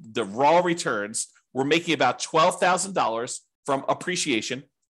the raw returns, we're making about $12,000 from appreciation.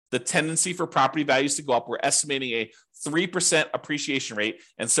 The tendency for property values to go up, we're estimating a 3% appreciation rate.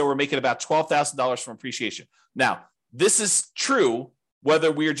 And so we're making about $12,000 from appreciation. Now, this is true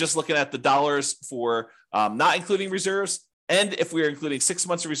whether we are just looking at the dollars for not including reserves, and if we're including 6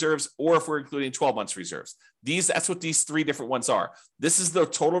 months of reserves, or if we're including 12 months reserves. That's what these three different ones are. This is the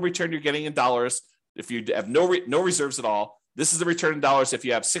total return you're getting in dollars if you have no reserves at all. This is the return in dollars if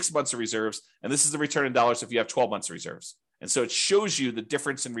you have 6 months of reserves, and this is the return in dollars if you have 12 months of reserves. And so it shows you the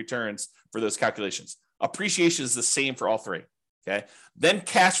difference in returns for those calculations. Appreciation is the same for all three, okay? Then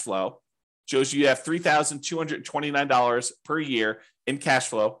cash flow shows you have $3,229 per year in cash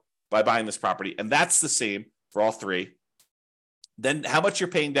flow by buying this property, and that's the same for all three. Then how much you're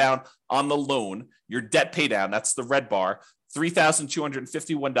paying down on the loan, your debt pay down, that's the red bar.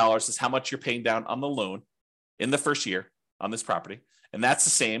 $3,251 is how much you're paying down on the loan in the first year on this property. And that's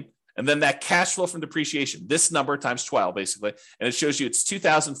the same. And then that cash flow from depreciation, this number times 12, basically. And it shows you it's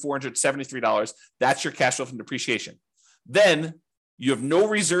 $2,473. That's your cash flow from depreciation. Then you have no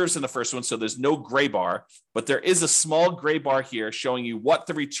reserves in the first one, so there's no gray bar, but there is a small gray bar here showing you what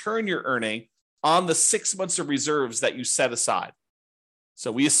the return you're earning on the 6 months of reserves that you set aside.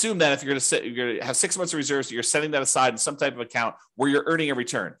 So we assume that if you're going to have 6 months of reserves, you're setting that aside in some type of account where you're earning a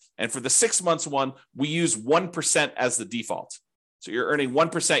return. And for the 6 months one, we use 1% as the default. So you're earning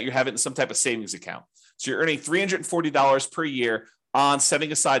 1%, you have it in some type of savings account. So you're earning $340 per year on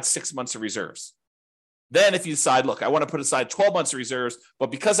setting aside 6 months of reserves. Then if you decide, look, I want to put aside 12 months of reserves,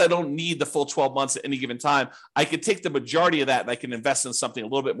 but because I don't need the full 12 months at any given time, I can take the majority of that and I can invest in something a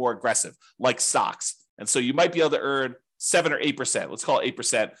little bit more aggressive, like stocks. And so you might be able to earn 7 or 8%. Let's call it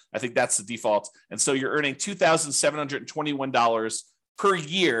 8%. I think that's the default. And so you're earning $2,721 per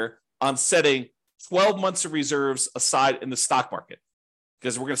year on setting 12 months of reserves aside in the stock market.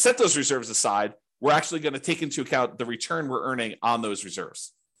 Because we're going to set those reserves aside, we're actually going to take into account the return we're earning on those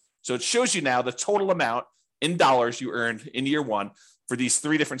reserves. So it shows you now the total amount in dollars you earned in year one for these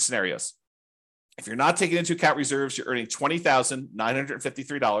three different scenarios. If you're not taking into account reserves, you're earning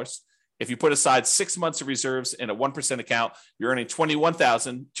 $20,953. If you put aside 6 months of reserves in a 1% account, you're earning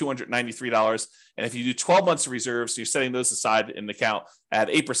 $21,293. And if you do 12 months of reserves, so you're setting those aside in the account at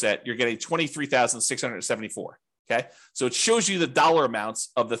 8%, you're getting $23,674. Okay. So it shows you the dollar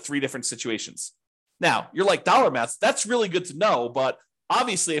amounts of the three different situations. Now, you're like, dollar amounts, that's really good to know, but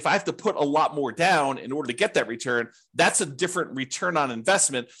Obviously, if I have to put a lot more down in order to get that return, that's a different return on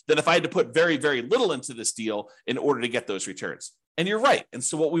investment than if I had to put very, very little into this deal in order to get those returns. And you're right. And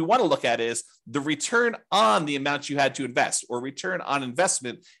so what we want to look at is the return on the amount you had to invest, or return on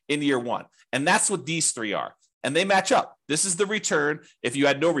investment in year one. And that's what these three are. And they match up. This is the return if you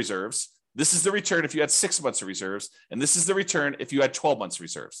had no reserves. This is the return if you had 6 months of reserves. And this is the return if you had 12 months of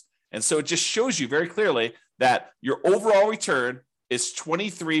reserves. And so it just shows you very clearly that your overall return is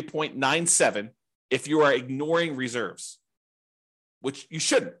 23.97 if you are ignoring reserves, which you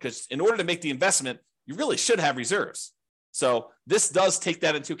shouldn't, because in order to make the investment, you really should have reserves. So this does take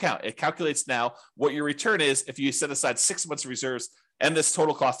that into account. It calculates now what your return is if you set aside 6 months of reserves and this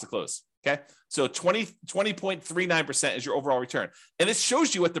total cost to close. Okay. So 20.39% is your overall return. And it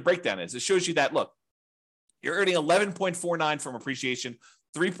shows you what the breakdown is. It shows you that, look, you're earning 11.49 from appreciation.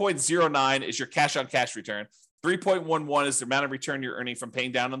 3.09 is your cash on cash return. 3.11 is the amount of return you're earning from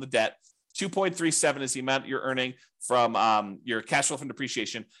paying down on the debt. 2.37 is the amount you're earning from your cash flow from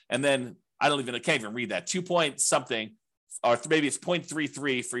depreciation. And then I can't even read that. 2 point something, or maybe it's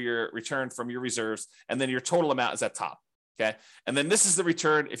 0.33 for your return from your reserves. And then your total amount is at top. Okay. And then this is the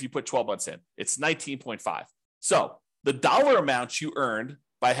return if you put 12 months in. It's 19.5. So the dollar amount you earned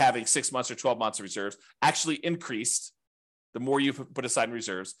by having 6 months or 12 months of reserves actually increased the more you put aside in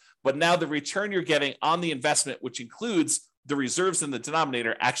reserves. But now the return you're getting on the investment, which includes the reserves in the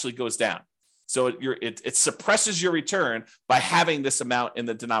denominator, actually goes down. So it suppresses your return by having this amount in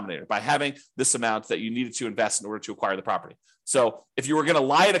the denominator, by having this amount that you needed to invest in order to acquire the property. So if you were going to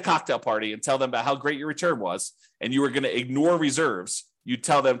lie at a cocktail party and tell them about how great your return was, and you were going to ignore reserves, you'd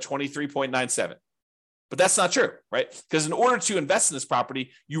tell them 23.97. But that's not true, right? Because in order to invest in this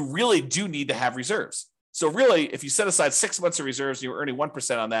property, you really do need to have reserves. So really, if you set aside 6 months of reserves and you were earning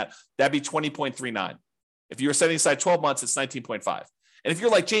 1% on that, that'd be 20.39. If you were setting aside 12 months, it's 19.5. And if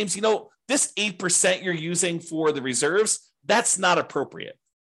you're like, James, this 8% you're using for the reserves, that's not appropriate.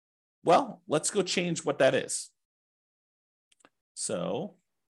 Well, let's go change what that is. So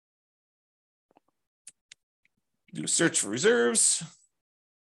do a search for reserves.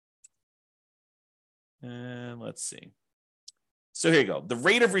 And let's see. So here you go. The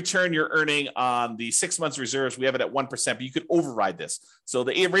rate of return you're earning on the 6 months reserves, we have it at 1%, but you could override this. So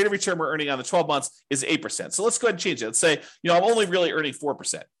the rate of return we're earning on the 12 months is 8%. So let's go ahead and change it. Let's say, I'm only really earning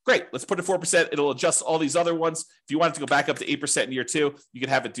 4%. Great. Let's put it 4%. It'll adjust all these other ones. If you want it to go back up to 8% in year two, you can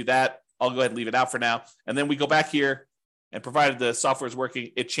have it do that. I'll go ahead and leave it out for now. And then we go back here, and provided the software is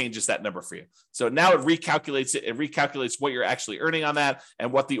working, it changes that number for you. So now it recalculates it. It recalculates what you're actually earning on that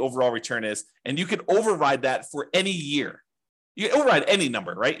and what the overall return is. And you can override that for any year. You can override any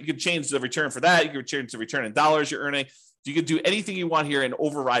number, right? You can change the return for that. You can change the return in dollars you're earning. You can do anything you want here and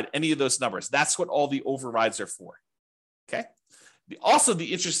override any of those numbers. That's what all the overrides are for. Okay. Also,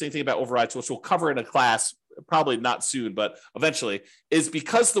 the interesting thing about overrides, which we'll cover in a class, probably not soon, but eventually, is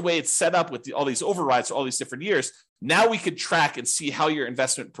because the way it's set up with all these overrides for all these different years, now we could track and see how your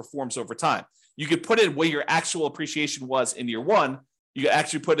investment performs over time. You could put in what your actual appreciation was in year one. You could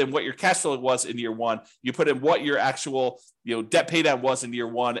actually put in what your cash flow was in year one. You put in what your actual debt pay down was in year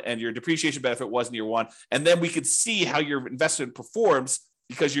one and your depreciation benefit was in year one. And then we could see how your investment performs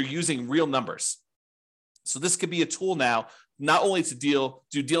because you're using real numbers. So this could be a tool now, not only to do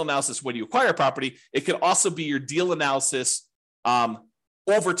deal analysis when you acquire a property, it could also be your deal analysis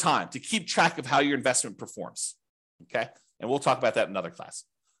over time to keep track of how your investment performs. Okay. And we'll talk about that in another class.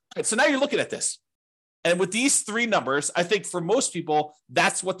 All right, so now you're looking at this. And with these three numbers, I think for most people,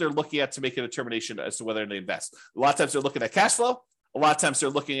 that's what they're looking at to make a determination as to whether they invest. A lot of times they're looking at cash flow. A lot of times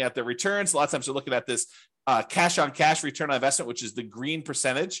they're looking at the returns. A lot of times they're looking at this cash on cash return on investment, which is the green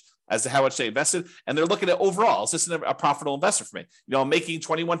percentage as to how much they invested. And they're looking at overall, is this a profitable investment for me? I'm making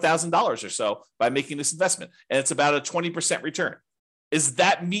 $21,000 or so by making this investment. And it's about a 20% return. Does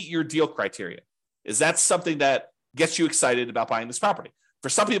that meet your deal criteria? Is that something that gets you excited about buying this property? For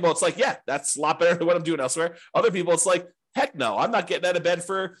some people, it's like, yeah, that's a lot better than what I'm doing elsewhere. Other people, it's like, heck no, I'm not getting out of bed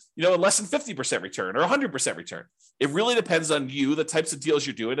for, less than 50% return or 100% return. It really depends on you, the types of deals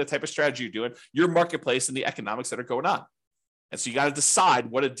you're doing, the type of strategy you're doing, your marketplace, and the economics that are going on. And so you got to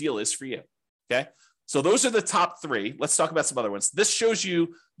decide what a deal is for you. Okay. So those are the top three. Let's talk about some other ones. This shows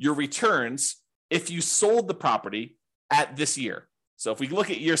you your returns if you sold the property at this year. So if we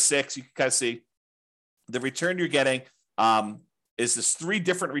look at year 6, you can kind of see the return you're getting is this 3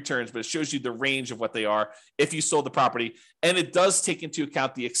 different returns, but it shows you the range of what they are if you sold the property. And it does take into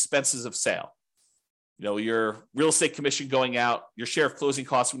account the expenses of sale. Your real estate commission going out, your share of closing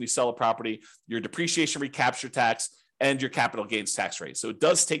costs when you sell a property, your depreciation recapture tax, and your capital gains tax rate. So it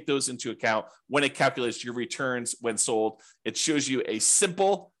does take those into account when it calculates your returns when sold. It shows you a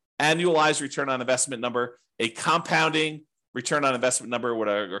simple annualized return on investment number, a compounding return on investment number,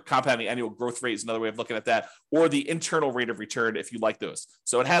 or compounding annual growth rate is another way of looking at that, or the internal rate of return if you like those.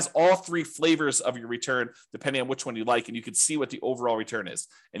 So it has all three flavors of your return, depending on which one you like, and you can see what the overall return is.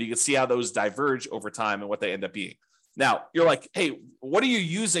 And you can see how those diverge over time and what they end up being. Now, you're like, hey, what are you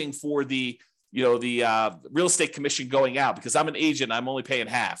using for the real estate commission going out? Because I'm an agent, I'm only paying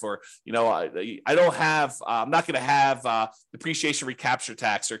half, or, I don't have, I'm not going to have depreciation recapture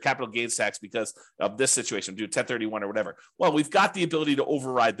tax or capital gains tax because of this situation. I'm doing 1031 or whatever. Well, we've got the ability to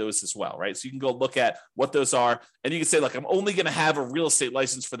override those as well, right? So you can go look at what those are, and you can say, look, I'm only going to have a real estate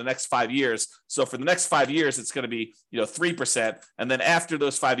license for the next 5 years. So for the next 5 years, it's going to be, 3%. And then after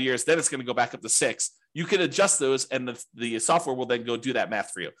those 5 years, then it's going to go back up to 6%. You can adjust those, and the software will then go do that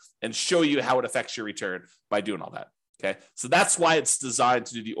math for you and show you how it affects your return by doing all that. Okay, so that's why it's designed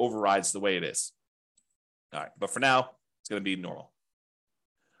to do the overrides the way it is. All right, but for now, it's going to be normal.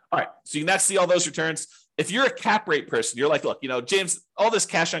 All right, so you can next see all those returns. If you're a cap rate person, you're like, look, James, all this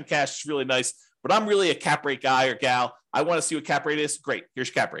cash on cash is really nice, but I'm really a cap rate guy or gal. I want to see what cap rate is. Great, here's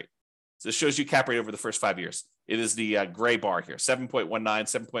your cap rate. So it shows you cap rate over the first 5 years. It is the gray bar here, 7.19,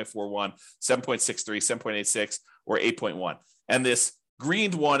 7.41, 7.63, 7.86, or 8.1. And this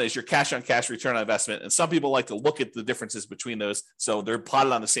green one is your cash on cash return on investment. And some people like to look at the differences between those. So they're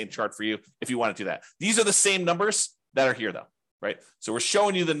plotted on the same chart for you if you want to do that. These are the same numbers that are here though, right? So we're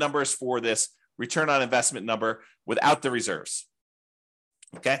showing you the numbers for this return on investment number without the reserves.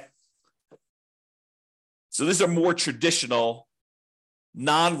 Okay. So these are more traditional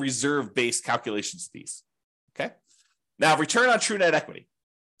non-reserve based calculations of these. Okay. Now, return on true net equity.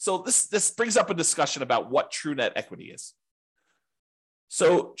 So this brings up a discussion about what true net equity is.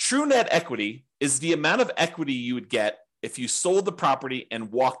 So true net equity is the amount of equity you would get if you sold the property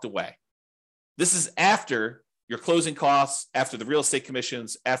and walked away. This is after your closing costs, after the real estate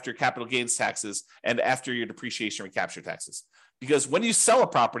commissions, after capital gains taxes, and after your depreciation recapture taxes. Because when you sell a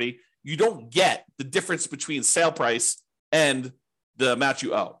property, you don't get the difference between sale price and the amount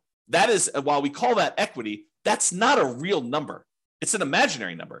you owe. That is, while we call that equity, that's not a real number. It's an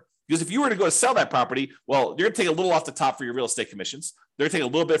imaginary number. Because if you were to go to sell that property, well, you're going to take a little off the top for your real estate commissions. They're going to take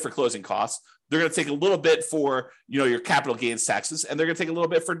a little bit for closing costs. They're going to take a little bit for, your capital gains taxes, and they're going to take a little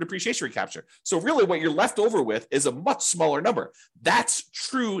bit for depreciation recapture. So really what you're left over with is a much smaller number. That's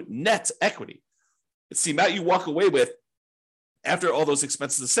true net equity. It's the amount you walk away with after all those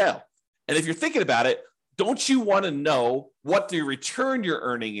expenses of sale. And if you're thinking about it, don't you want to know what the return you're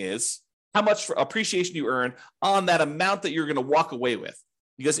earning is, how much appreciation you earn on that amount that you're going to walk away with?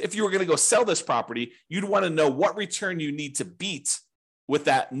 Because if you were going to go sell this property, you'd want to know what return you need to beat with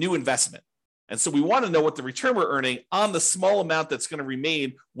that new investment. And so we want to know what the return we're earning on the small amount that's going to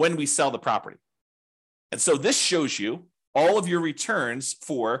remain when we sell the property. And so this shows you all of your returns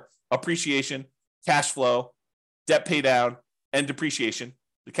for appreciation, cash flow, debt pay down, and depreciation,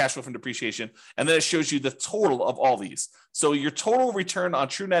 the cash flow from depreciation. And then it shows you the total of all these. So your total return on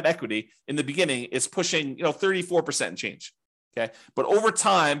true net equity in the beginning is pushing 34% and change. Okay. But over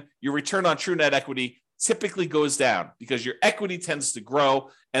time, your return on true net equity typically goes down because your equity tends to grow,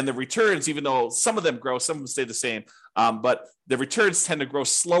 and the returns, even though some of them grow, some of them stay the same, but the returns tend to grow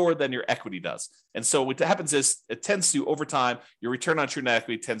slower than your equity does. And so what happens is it tends to, over time, your return on true net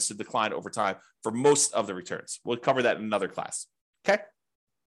equity tends to decline over time for most of the returns. We'll cover that in another class. Okay.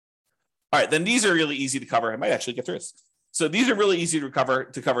 All right. Then these are really easy to cover. I might actually get through this. So these are really easy to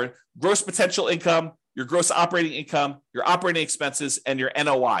cover gross potential income, your gross operating income, your operating expenses, and your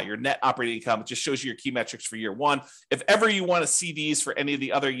NOI, your net operating income. It just shows you your key metrics for year one. If ever you want to see these for any of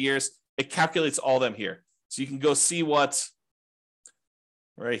the other years, it calculates all of them here. So you can go see what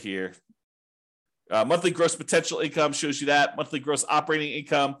right here. Monthly gross potential income shows you that. Monthly gross operating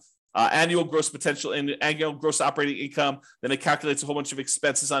income, annual gross potential and annual gross operating income. Then it calculates a whole bunch of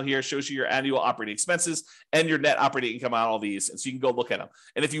expenses on here. It shows you your annual operating expenses and your net operating income on all these. And so you can go look at them.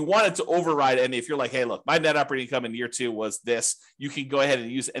 And if you wanted to override any, if you're like, hey, look, my net operating income in year two was this, you can go ahead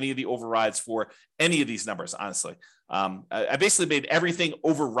and use any of the overrides for any of these numbers, honestly. I basically made everything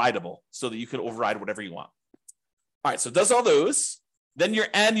overrideable so that you can override whatever you want. All right, so it does all those. Then your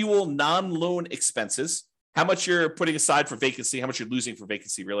annual non-loan expenses, how much you're putting aside for vacancy, how much you're losing for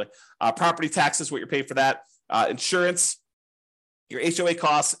vacancy, really. Property taxes, what you're paying for that. Insurance, your HOA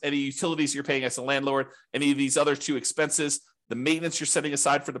costs, any utilities you're paying as a landlord, any of these other two expenses, the maintenance you're setting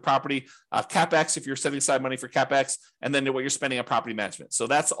aside for the property, CapEx, if you're setting aside money for CapEx, and then what you're spending on property management. So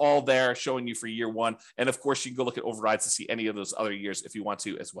that's all there showing you for year one. And of course, you can go look at overrides to see any of those other years if you want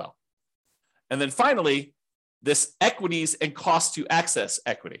to as well. And then finally, this equities and cost to access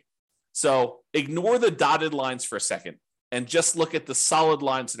equity. So ignore the dotted lines for a second and just look at the solid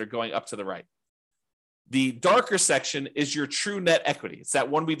lines that are going up to the right. The darker section is your true net equity. It's that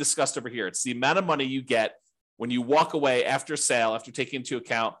one we discussed over here. It's the amount of money you get when you walk away after sale, after taking into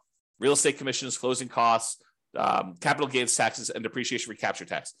account real estate commissions, closing costs, capital gains taxes, and depreciation recapture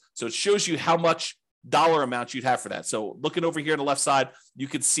tax. So it shows you how much dollar amount you'd have for that. So looking over here on the left side, you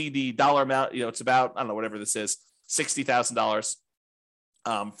can see the dollar amount. It's about, I don't know, whatever this is, $60,000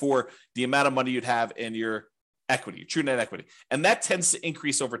 for the amount of money you'd have in your equity, your true net equity. And that tends to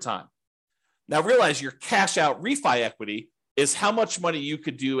increase over time. Now realize your cash out refi equity is how much money you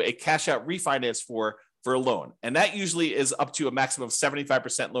could do a cash out refinance for a loan. And that usually is up to a maximum of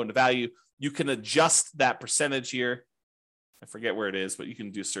 75% loan to value. You can adjust that percentage here. I forget where it is, but you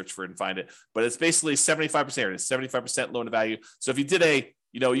can do a search for it and find it. But it's basically 75%. It's 75% loan to value. So if you did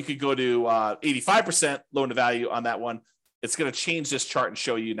you could go to 85% loan to value on that one. It's going to change this chart and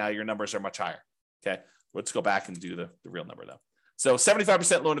show you now your numbers are much higher. Okay. Let's go back and do the real number though. So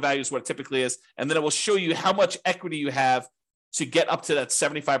 75% loan to value is what it typically is. And then it will show you how much equity you have to get up to that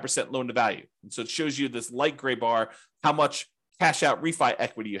 75% loan to value. And so it shows you this light gray bar, how much cash out refi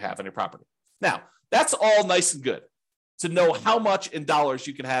equity you have on your property. Now, that's all nice and good to know how much in dollars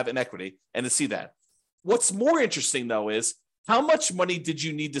you can have in equity and to see that. What's more interesting though is how much money did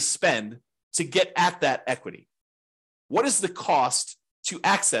you need to spend to get at that equity? What is the cost to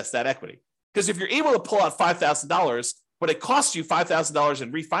access that equity? Because if you're able to pull out $5,000, but it costs you $5,000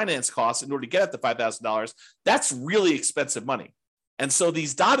 in refinance costs in order to get at the $5,000, that's really expensive money. And so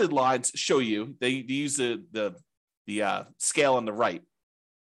these dotted lines show you, they use the scale on the right,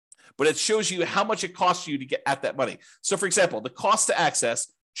 but it shows you how much it costs you to get at that money. So for example, the cost to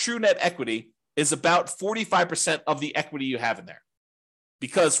access true net equity is about 45% of the equity you have in there.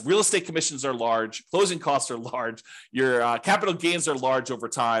 Because real estate commissions are large, closing costs are large, your capital gains are large over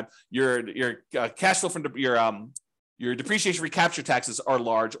time, your cash flow from your depreciation recapture taxes are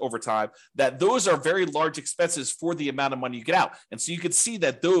large over time, that those are very large expenses for the amount of money you get out. And so you can see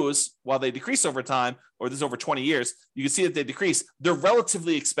that those, while they decrease over time, or this is over 20 years, you can see that they decrease. They're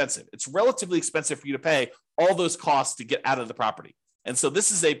relatively expensive. It's relatively expensive for you to pay all those costs to get out of the property. And so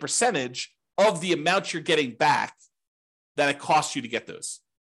this is a percentage of the amount you're getting back that it costs you to get those.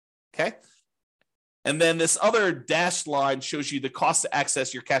 Okay. And then this other dashed line shows you the cost to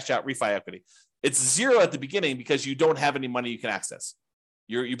access your cash out refi equity. It's zero at the beginning because you don't have any money you can access.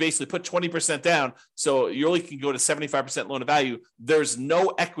 You basically put 20% down, so you only can go to 75% loan to value. There's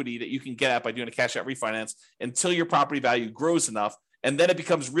no equity that you can get at by doing a cash out refinance until your property value grows enough. And then it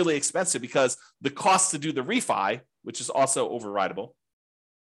becomes really expensive because the cost to do the refi, which is also overridable.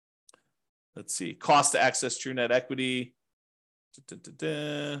 Let's see, cost to access true net equity.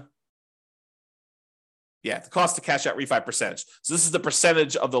 Yeah, the cost to cash out refi percentage. So this is the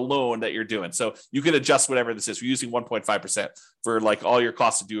percentage of the loan that you're doing. So you can adjust whatever this is. We're using 1.5% for like all your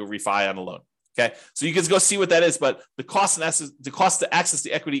costs to do a refi on a loan. Okay, so you can go see what that is, but the cost to access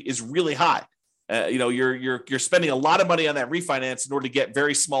the equity is really high. You're spending a lot of money on that refinance in order to get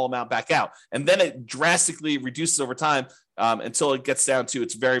very small amount back out, and then it drastically reduces over time until it gets down to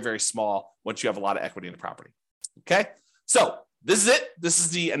it's very, very small once you have a lot of equity in the property. Okay, so this is it. This is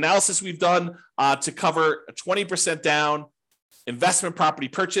the analysis we've done to cover a 20% down investment property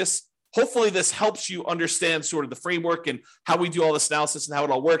purchase. Hopefully this helps you understand sort of the framework and how we do all this analysis and how it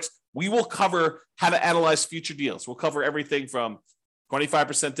all works. We will cover how to analyze future deals. We'll cover everything from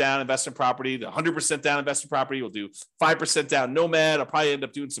 25% down investment property to 100% down investment property. We'll do 5% down Nomad. I'll probably end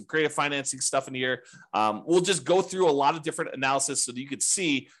up doing some creative financing stuff in here. We'll just go through a lot of different analysis so that you could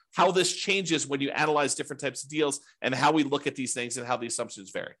see how this changes when you analyze different types of deals and how we look at these things and how the assumptions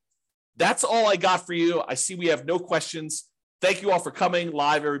vary. That's all I got for you. I see we have no questions. Thank you all for coming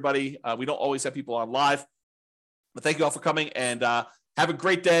live, everybody. We don't always have people on live, but thank you all for coming and have a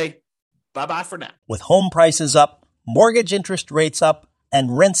great day. Bye-bye for now. With home prices up, mortgage interest rates up,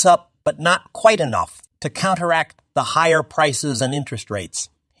 and rents up, but not quite enough to counteract the higher prices and interest rates.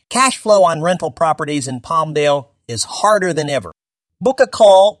 Cash flow on rental properties in Palmdale is harder than ever. Book a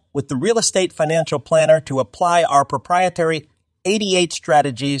call with the Real Estate Financial Planner to apply our proprietary 88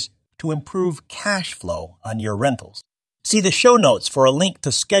 strategies to improve cash flow on your rentals. See the show notes for a link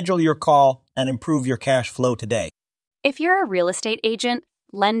to schedule your call and improve your cash flow today. If you're a real estate agent,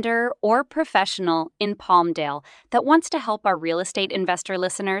 lender, or professional in Palmdale that wants to help our real estate investor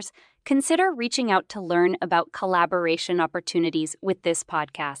listeners, consider reaching out to learn about collaboration opportunities with this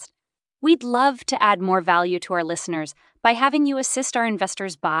podcast. We'd love to add more value to our listeners by having you assist our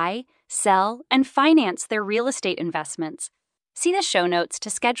investors buy, sell, and finance their real estate investments. See the show notes to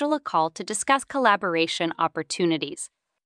schedule a call to discuss collaboration opportunities.